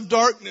us out of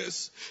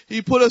darkness.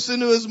 He put us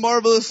into his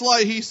marvelous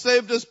light. He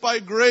saved us by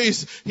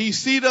grace. He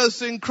seated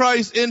us in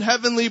Christ in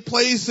heavenly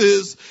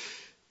places.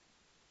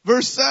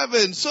 Verse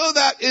 7, so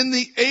that in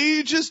the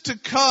ages to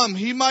come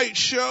he might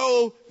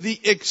show the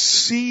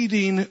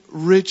exceeding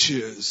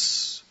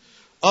riches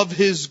of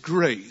his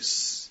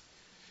grace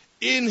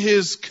in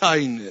his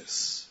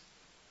kindness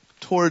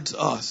towards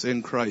us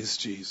in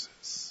Christ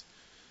Jesus.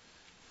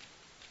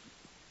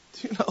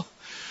 Do you know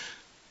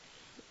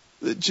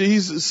that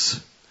Jesus,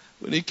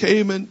 when he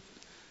came and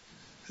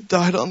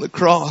died on the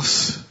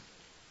cross,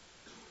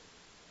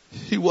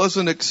 he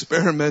wasn't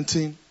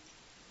experimenting.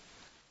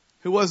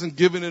 He wasn't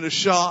giving it a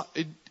shot,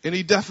 and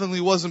he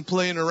definitely wasn't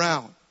playing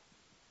around.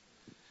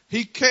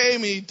 He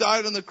came, he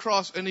died on the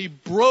cross, and he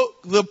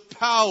broke the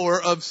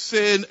power of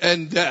sin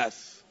and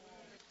death.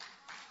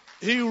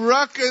 He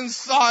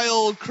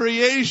reconciled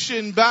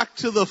creation back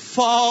to the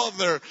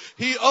Father.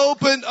 He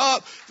opened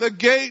up the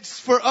gates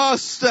for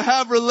us to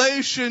have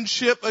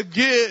relationship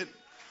again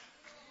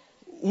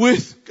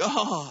with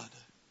God.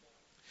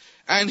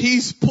 And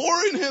he's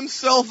pouring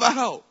himself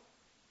out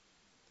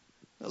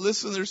Now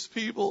listen, there's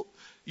people,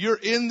 you're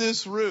in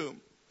this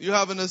room. You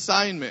have an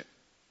assignment.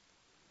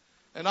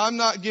 And I'm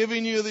not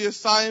giving you the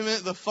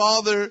assignment. The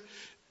Father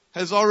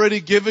has already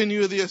given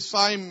you the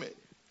assignment.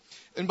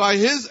 And by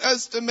His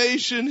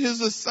estimation,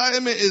 His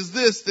assignment is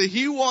this, that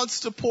He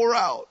wants to pour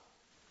out.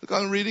 Look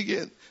on and read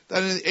again.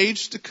 That in the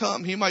age to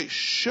come, He might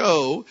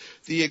show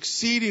the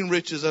exceeding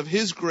riches of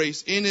His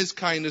grace in His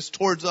kindness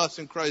towards us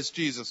in Christ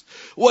Jesus.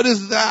 What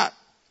is that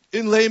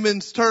in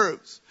layman's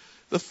terms?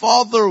 The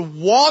Father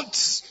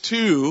wants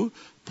to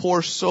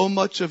pour so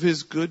much of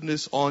His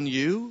goodness on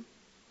you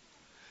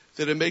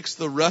that it makes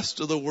the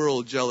rest of the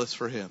world jealous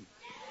for Him.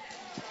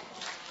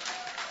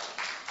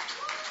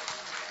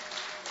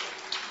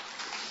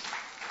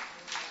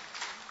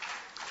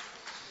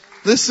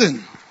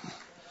 Listen,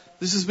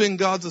 this has been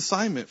God's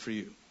assignment for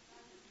you.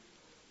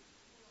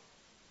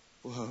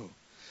 Whoa.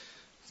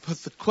 But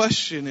the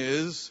question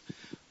is,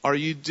 are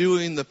you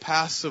doing the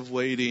passive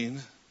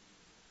waiting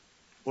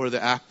or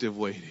the active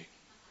waiting?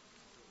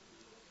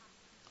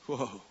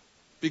 Whoa.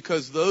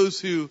 Because those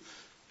who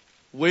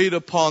wait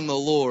upon the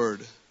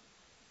Lord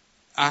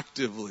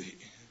actively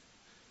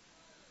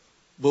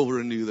will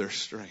renew their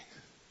strength.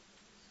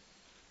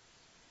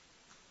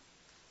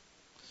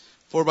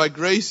 For by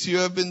grace you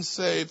have been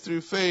saved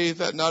through faith,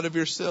 that not of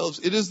yourselves.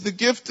 It is the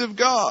gift of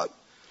God,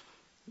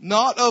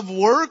 not of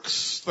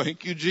works.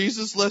 Thank you,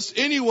 Jesus, lest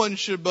anyone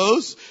should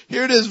boast.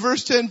 Here it is,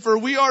 verse 10. For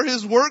we are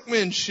His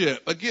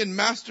workmanship. Again,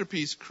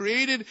 masterpiece,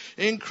 created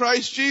in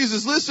Christ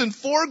Jesus. Listen,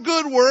 for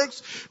good works,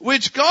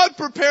 which God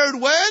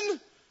prepared when?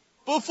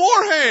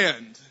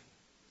 Beforehand.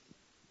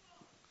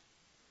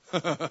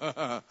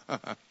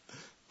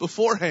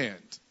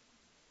 Beforehand.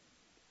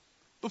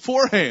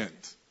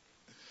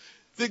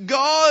 That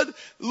God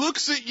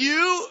looks at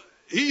you,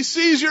 He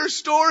sees your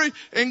story,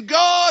 and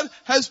God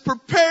has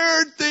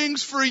prepared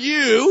things for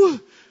you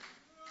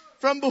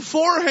from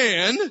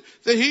beforehand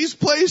that He's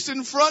placed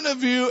in front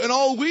of you, and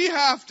all we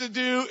have to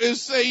do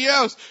is say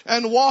yes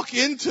and walk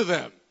into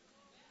them.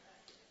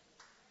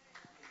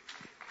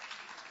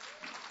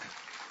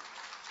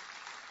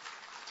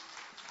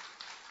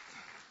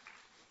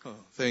 Oh,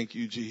 thank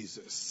you,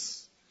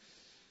 Jesus.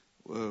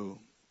 Whoa.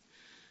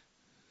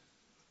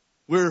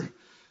 We're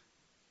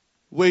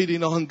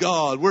waiting on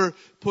God. We're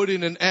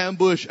putting an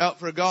ambush out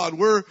for God.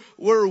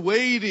 We're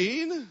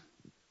waiting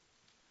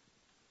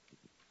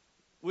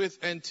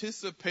with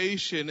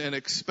anticipation and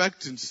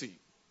expectancy.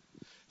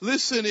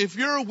 Listen, if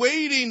you're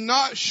waiting,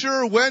 not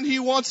sure when He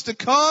wants to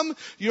come,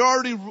 you're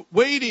already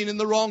waiting in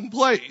the wrong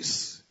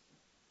place.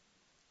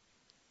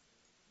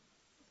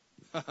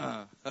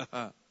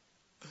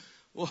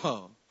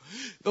 Whoa.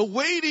 The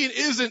waiting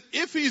isn't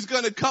if He's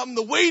going to come.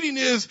 The waiting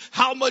is,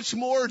 how much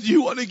more do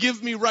you want to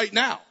give me right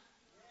now?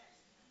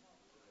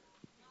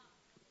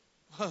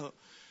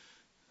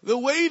 The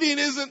waiting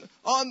isn't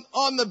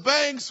on the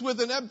banks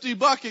with an empty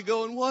bucket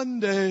going, one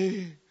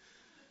day.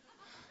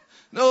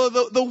 No,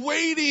 the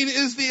waiting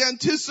is the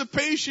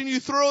anticipation.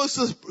 You throw a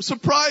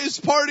surprise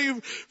party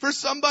for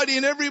somebody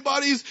and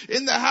everybody's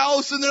in the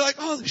house and they're like,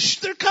 oh,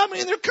 they're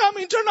coming.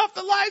 Turn off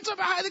the lights up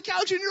behind the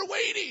couch and you're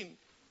waiting.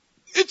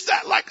 It's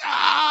that like,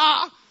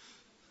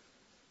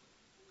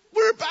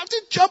 we're about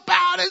to jump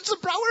out and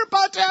we're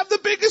about to have the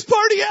biggest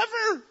party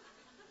ever.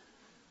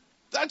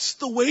 That's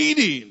the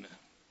waiting.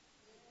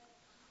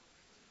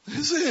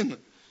 Listen,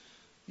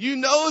 you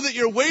know that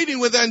you're waiting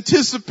with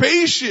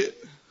anticipation.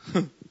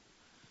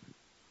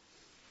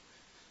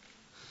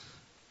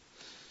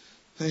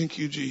 Thank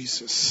you,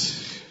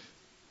 Jesus.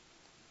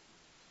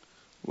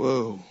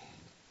 Whoa.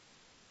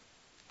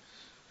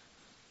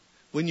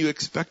 When you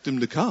expect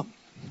Him to come.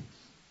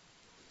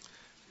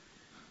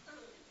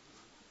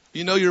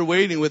 You know you're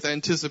waiting with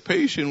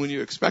anticipation when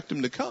you expect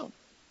Him to come.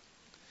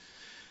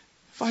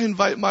 If I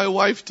invite my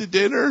wife to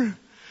dinner,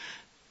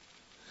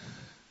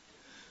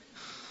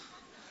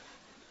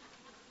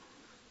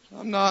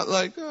 I'm not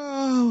like,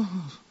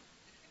 oh,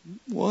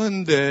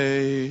 one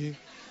day.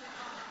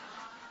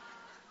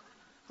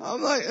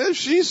 I'm like, if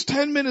she's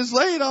 10 minutes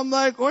late, I'm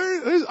like,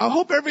 I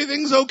hope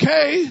everything's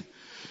okay.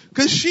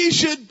 Because she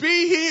should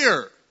be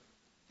here.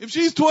 If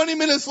she's 20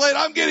 minutes late,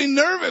 I'm getting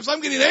nervous. I'm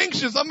getting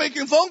anxious. I'm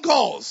making phone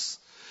calls.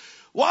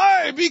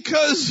 Why?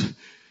 Because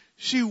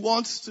she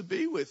wants to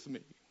be with me.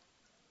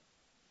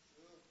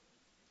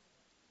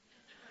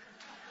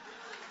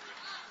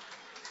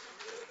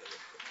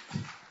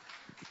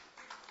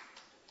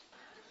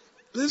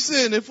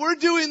 Listen, if we're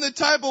doing the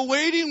type of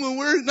waiting when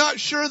we're not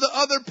sure the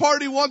other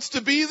party wants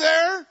to be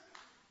there,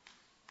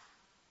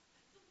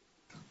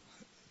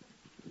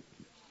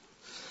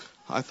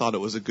 I thought it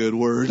was a good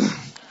word.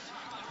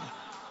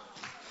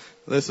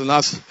 Listen,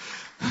 that's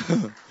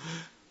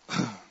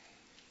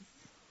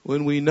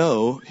when we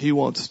know He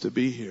wants to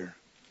be here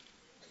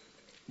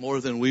more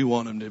than we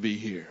want Him to be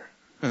here.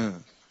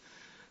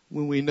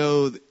 When we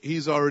know that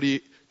He's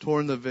already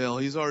torn the veil,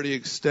 He's already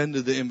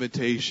extended the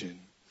invitation.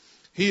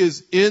 He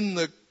is in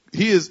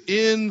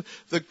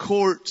the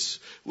courts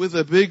with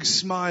a big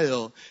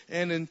smile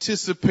and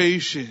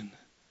anticipation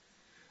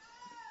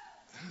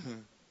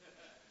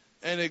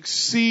and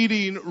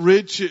exceeding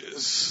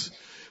riches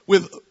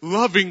with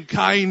loving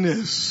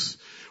kindness,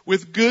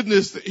 with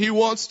goodness that he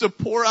wants to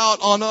pour out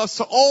on us,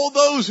 to all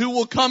those who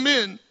will come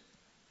in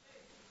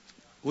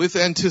with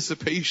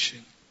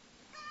anticipation.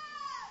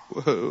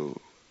 Whoa.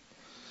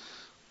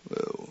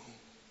 Whoa.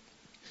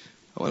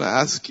 I want to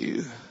ask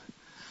you,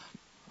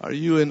 are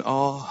you in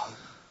awe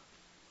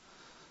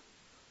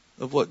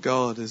of what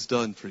God has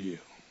done for you?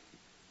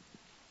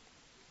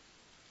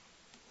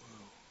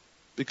 Whoa.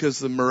 Because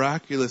the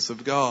miraculous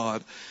of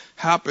God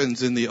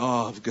happens in the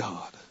awe of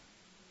God.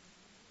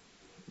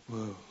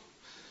 Whoa.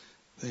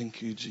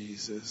 Thank you,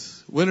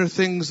 Jesus. When are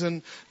things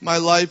in my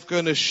life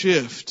going to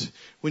shift?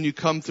 When you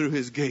come through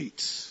his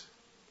gates.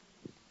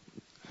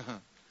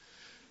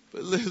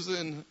 But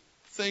listen,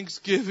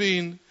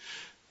 Thanksgiving,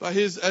 by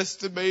his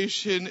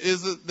estimation,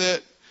 isn't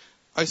that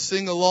I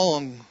sing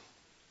along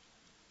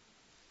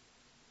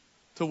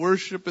to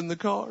worship in the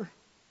car.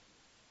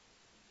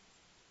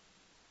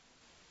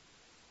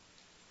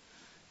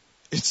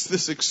 It's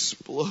this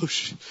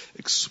explosive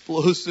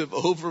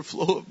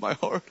overflow of my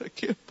heart. I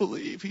can't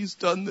believe he's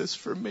done this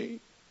for me.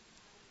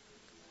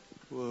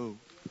 Whoa.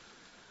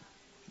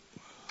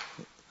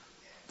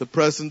 The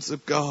presence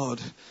of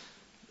God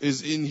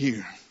is in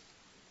here.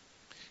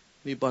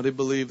 Anybody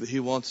believe that he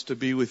wants to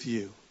be with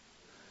you?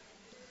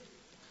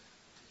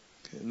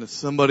 And if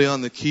somebody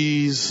on the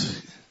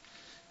keys,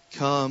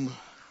 come.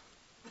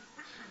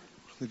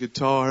 The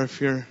guitar,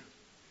 if you're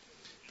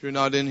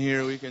not in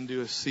here, we can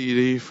do a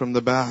CD from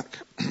the back.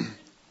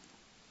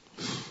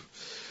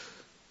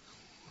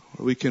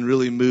 Or we can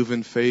really move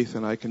in faith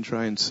and I can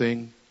try and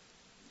sing.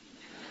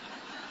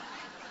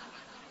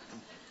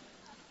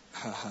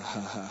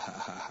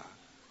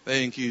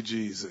 Thank you,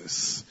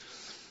 Jesus.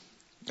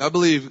 I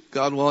believe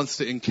God wants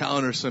to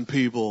encounter some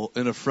people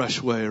in a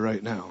fresh way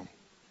right now.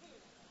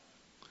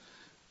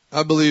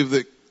 I believe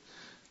that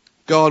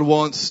God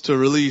wants to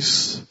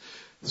release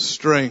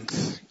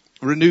strength,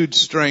 renewed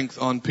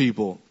strength on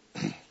people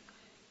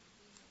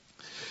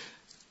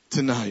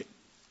tonight.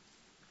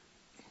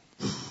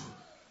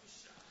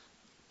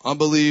 I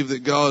believe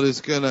that God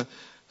is going to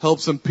help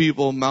some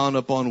people mount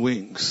up on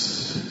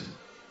wings.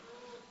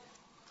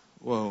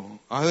 Whoa.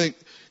 I think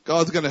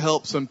God's going to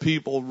help some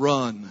people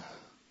run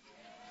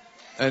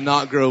and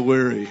not grow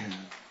weary.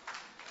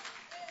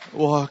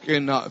 Walk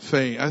and not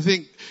faint. I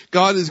think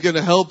God is going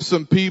to help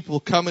some people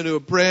come into a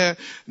brand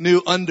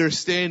new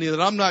understanding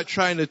that I'm not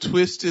trying to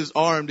twist his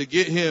arm to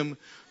get him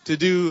to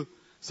do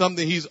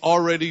something he's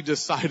already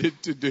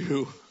decided to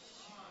do.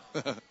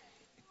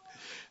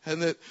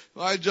 And that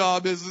my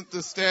job isn't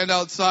to stand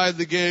outside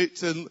the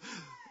gates and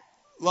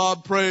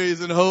lob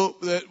praise and hope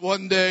that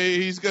one day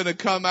he's going to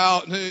come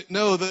out.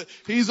 No, that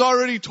he's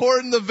already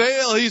torn the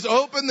veil. He's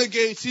opened the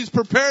gates. He's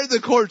prepared the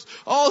courts.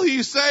 All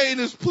he's saying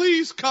is,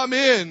 please come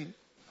in.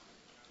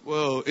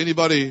 Whoa,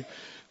 anybody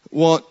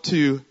want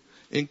to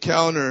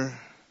encounter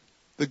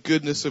the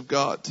goodness of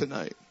God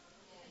tonight?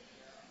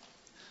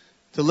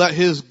 To let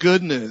his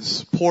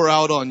goodness pour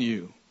out on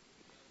you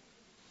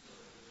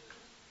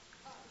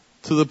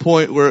to the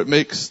point where it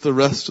makes the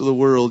rest of the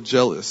world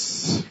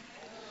jealous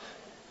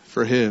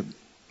for him.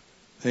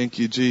 Thank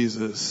you,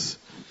 Jesus.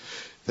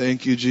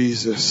 Thank you,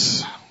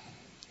 Jesus.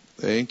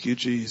 Thank you,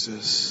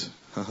 Jesus.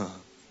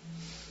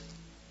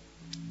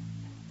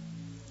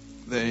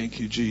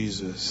 Thank you,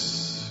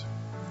 Jesus.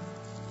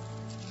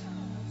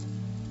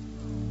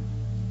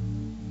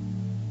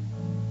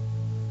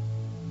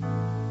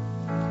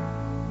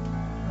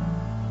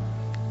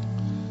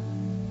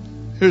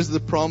 Here's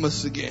the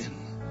promise again.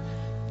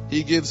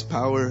 He gives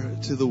power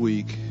to the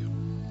weak.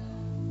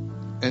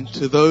 And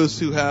to those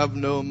who have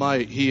no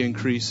might, he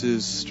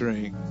increases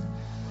strength.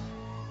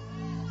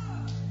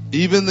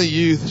 Even the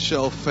youth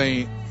shall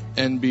faint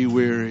and be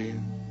weary.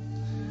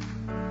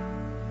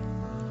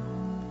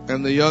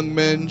 And the young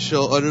men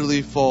shall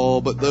utterly fall.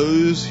 But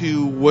those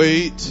who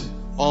wait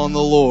on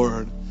the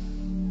Lord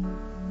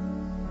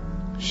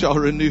shall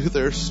renew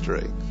their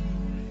strength.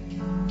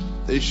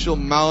 They shall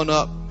mount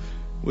up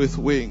with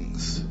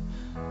wings.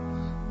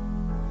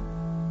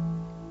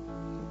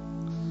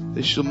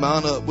 They shall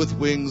mount up with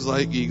wings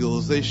like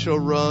eagles. They shall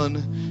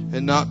run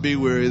and not be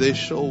weary. They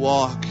shall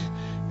walk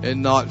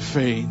and not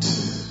faint.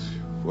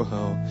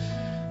 Wow.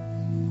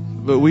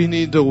 But we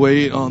need to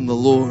wait on the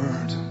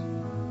Lord.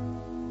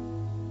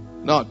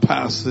 Not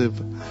passive,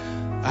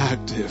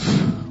 active.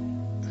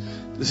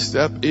 To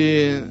step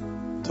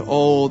in to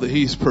all that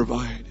he's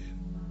provided.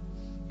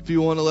 If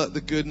you want to let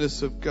the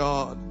goodness of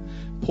God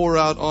pour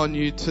out on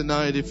you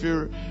tonight, if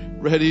you're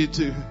ready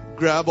to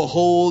grab a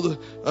hold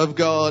of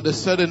God, to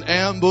set an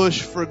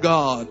ambush for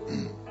God.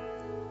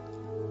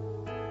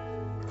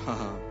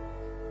 I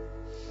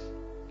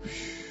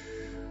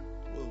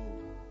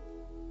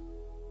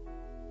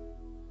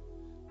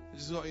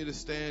just want you to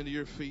stand to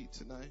your feet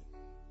tonight.